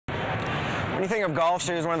When you think of golf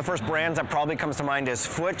shoes, one of the first brands that probably comes to mind is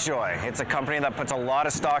FootJoy. It's a company that puts a lot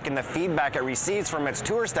of stock in the feedback it receives from its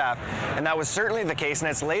tour staff, and that was certainly the case in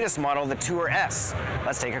its latest model, the Tour S.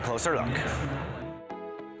 Let's take a closer look.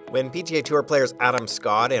 When PGA Tour players Adam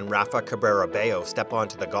Scott and Rafa Cabrera-Bello step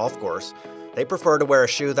onto the golf course, they prefer to wear a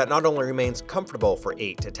shoe that not only remains comfortable for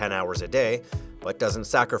 8 to 10 hours a day, but doesn't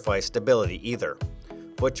sacrifice stability either.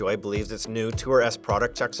 FootJoy believes its new Tour S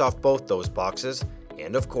product checks off both those boxes,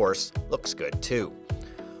 and of course, looks good too.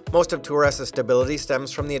 Most of Tour S's stability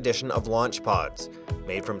stems from the addition of Launch Pods.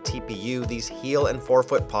 Made from TPU, these heel and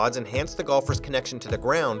forefoot pods enhance the golfer's connection to the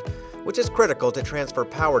ground, which is critical to transfer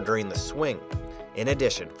power during the swing. In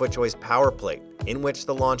addition, FootJoy's power plate, in which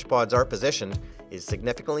the Launch Pods are positioned, is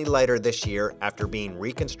significantly lighter this year after being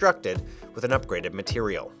reconstructed with an upgraded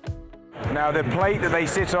material. Now the plate that they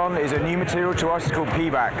sit on is a new material to us, it's called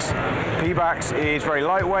Pebax. Pebax is very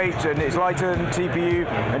lightweight and it's lighter than TPU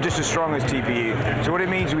and just as strong as TPU. So what it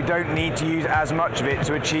means is we don't need to use as much of it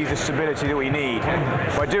to achieve the stability that we need.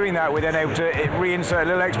 By doing that, we're then able to reinsert a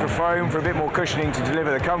little extra foam for a bit more cushioning to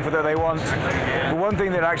deliver the comfort that they want. But one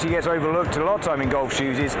thing that actually gets overlooked a lot of time in golf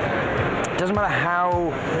shoes is it doesn't matter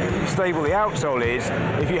how stable the outsole is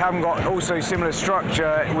if you haven't got also similar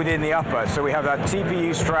structure within the upper. So we have that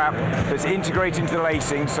TPU strap that's integrated into the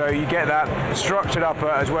lacing, so you get that structured upper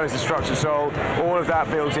as well as the structured sole. All of that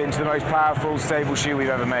built into the most powerful, stable shoe we've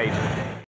ever made.